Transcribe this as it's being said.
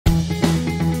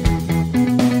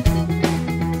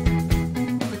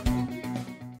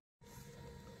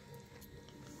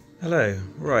Hello,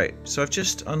 right, so I've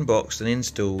just unboxed and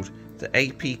installed the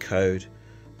AP code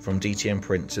from DTM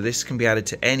Print. So this can be added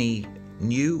to any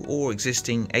new or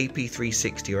existing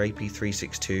AP360 or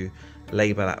AP362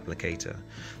 label applicator.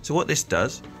 So what this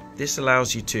does, this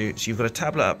allows you to, so you've got a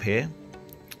tablet up here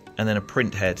and then a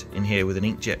print head in here with an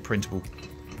inkjet printable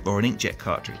or an inkjet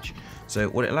cartridge. So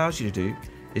what it allows you to do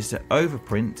is to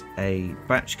overprint a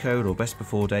batch code or best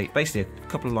before date, basically a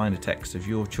couple of lines of text of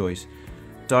your choice,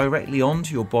 directly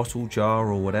onto your bottle, jar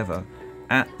or whatever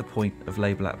at the point of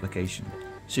label application.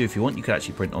 So if you want, you could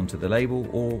actually print onto the label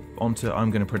or onto,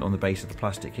 I'm going to print on the base of the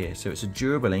plastic here. So it's a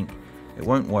durable ink, it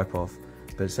won't wipe off,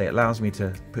 but say it allows me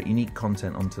to put unique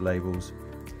content onto labels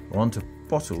or onto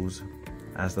bottles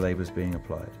as the label is being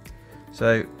applied.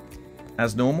 So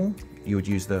as normal, you would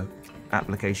use the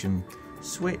application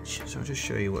switch. So I'll just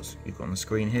show you what you've got on the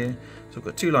screen here. So I've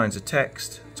got two lines of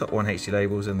text, top one HD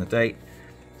labels and the date.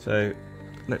 So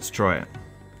let's try it.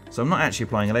 So I'm not actually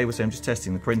applying a label, so I'm just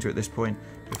testing the printer at this point.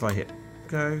 If I hit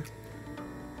go,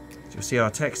 so you'll see our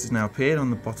text has now appeared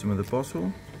on the bottom of the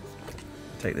bottle.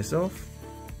 Take this off,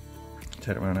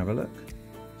 turn it around and have a look.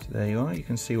 So there you are, you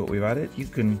can see what we've added. You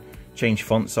can change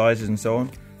font sizes and so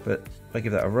on, but if I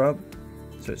give that a rub,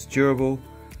 so it's durable,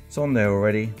 it's on there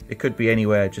already. It could be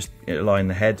anywhere, just align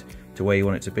the head to where you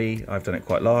want it to be. I've done it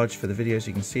quite large for the video so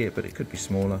you can see it, but it could be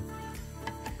smaller.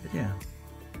 But yeah.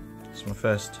 It's my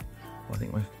first, well, I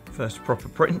think my first proper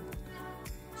print.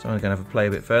 So I'm going to have a play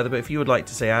a bit further, but if you would like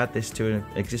to say add this to an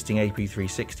existing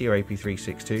AP360 or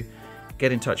AP362,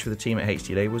 get in touch with the team at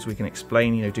HD Labels. We can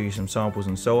explain, do some samples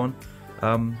and so on.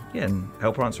 Yeah, and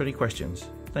help answer any questions.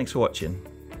 Thanks for watching.